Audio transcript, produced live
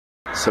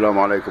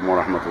Assalamu alaikum wa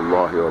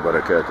rahmatullahi wa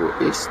barakatuh.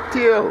 It's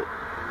still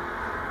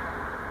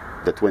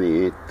the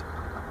 28th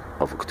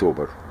of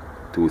October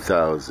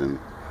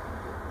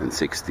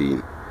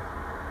 2016.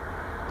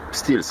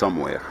 Still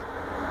somewhere.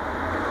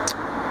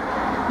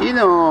 You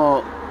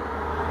know,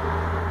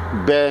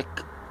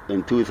 back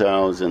in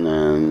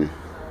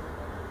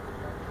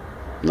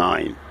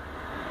 2009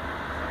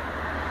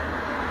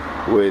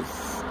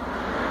 with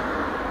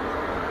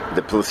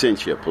the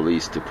Placentia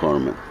Police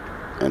Department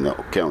and the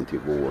County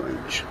of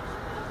Orange,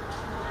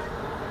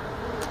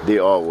 they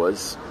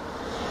always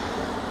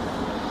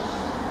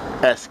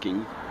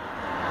asking,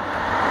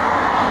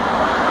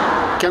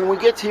 can we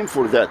get him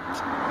for that,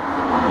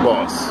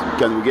 boss?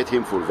 Can we get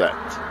him for that?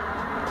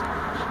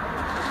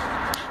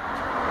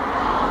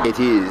 It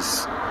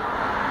is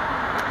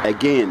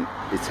again,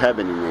 it's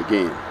happening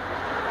again.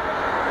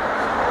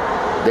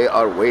 They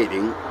are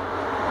waiting,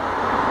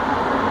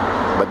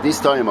 but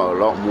this time a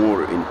lot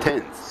more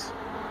intense,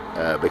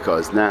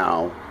 because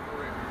now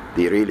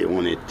they really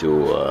wanted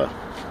to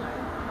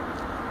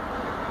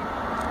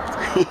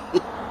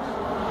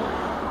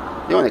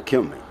they want to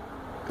kill me,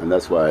 and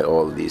that's why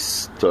all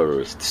these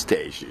terrorist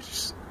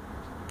stages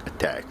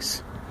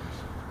attacks,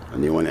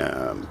 and they want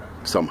to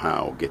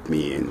somehow get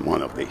me in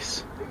one of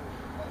these.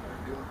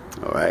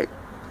 All right.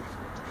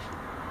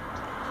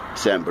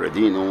 San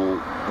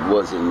Bernardino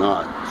was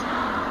not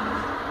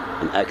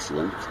an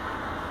accident.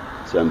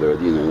 San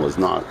Bernardino was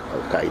not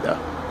Al-Qaeda,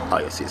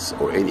 ISIS,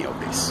 or any of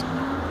this.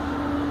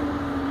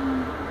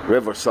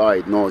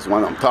 Riverside knows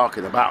what I'm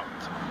talking about.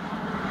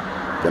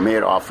 The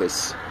mayor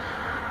office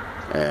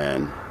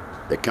and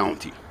the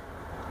county,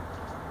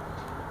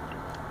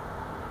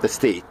 the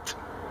state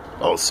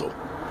also,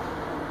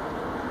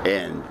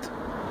 and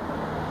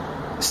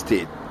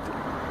state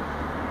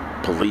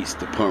police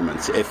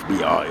departments,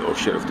 FBI or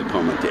sheriff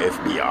department, the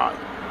FBI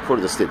for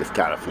the state of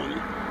California.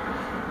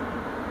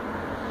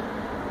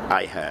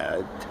 I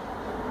had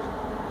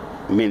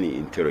many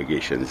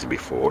interrogations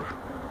before,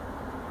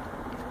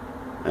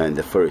 and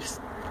the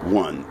first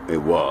one,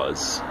 it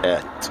was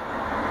at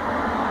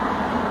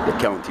the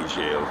county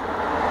jail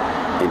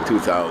in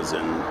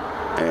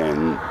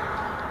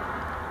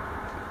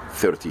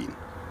 2013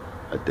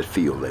 at the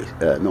field,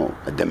 at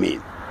the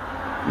main,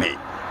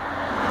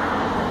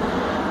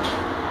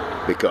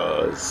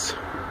 because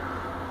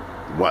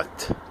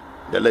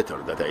the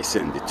letter that I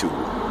sent to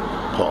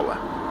Paula,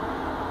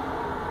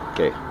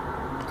 okay,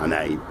 and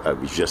I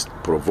was just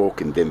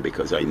provoking them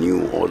because I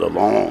knew all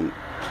along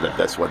that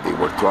that's what they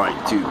were trying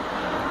to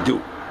do.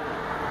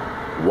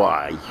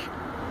 Why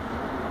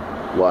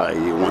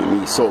they want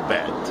me so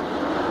bad?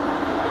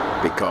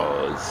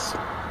 Because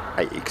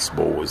I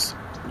expose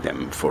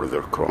them for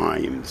their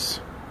crimes,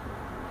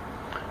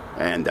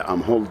 and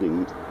I'm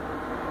holding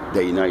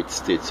the United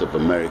States of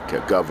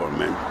America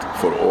government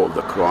for all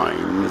the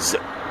crimes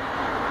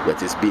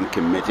that has been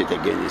committed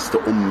against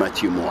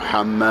Ummati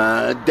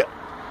Muhammad,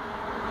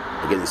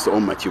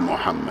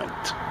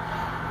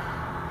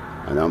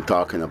 and I'm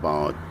talking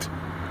about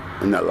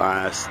in the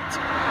last,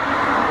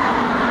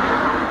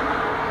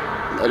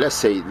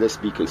 let's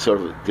be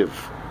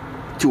conservative,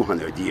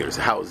 200 years.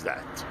 How's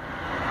that?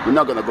 We're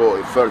not going to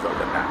go further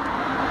than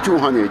that.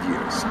 200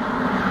 years.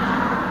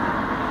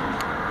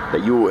 The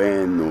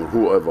UN or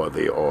whoever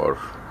they are,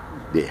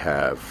 they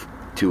have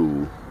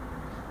to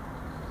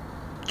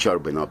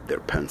sharpen up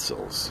their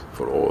pencils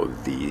for all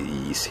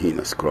these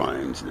heinous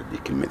crimes that they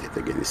committed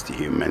against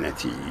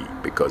humanity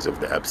because of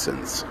the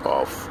absence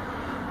of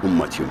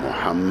Ummati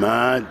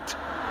Muhammad.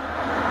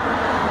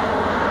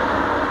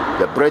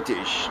 The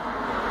British,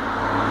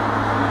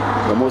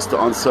 the most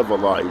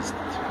uncivilized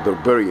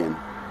barbarian,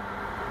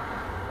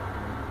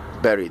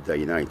 buried the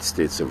United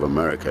States of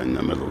America in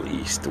the Middle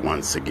East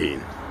once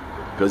again,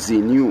 because they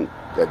knew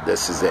that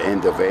this is the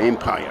end of the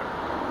empire.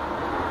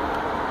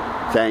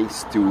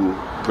 Thanks to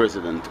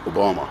President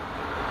Obama.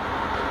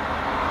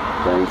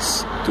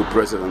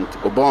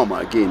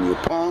 Again, you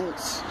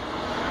punks.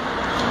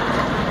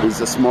 He's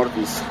the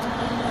smartest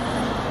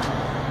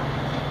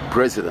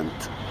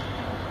president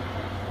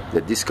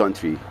that this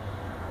country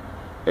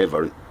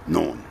ever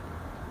known,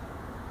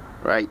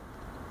 right?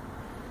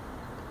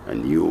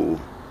 And you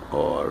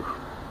are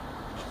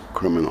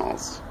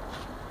criminals,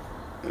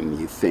 and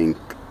you think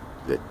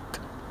that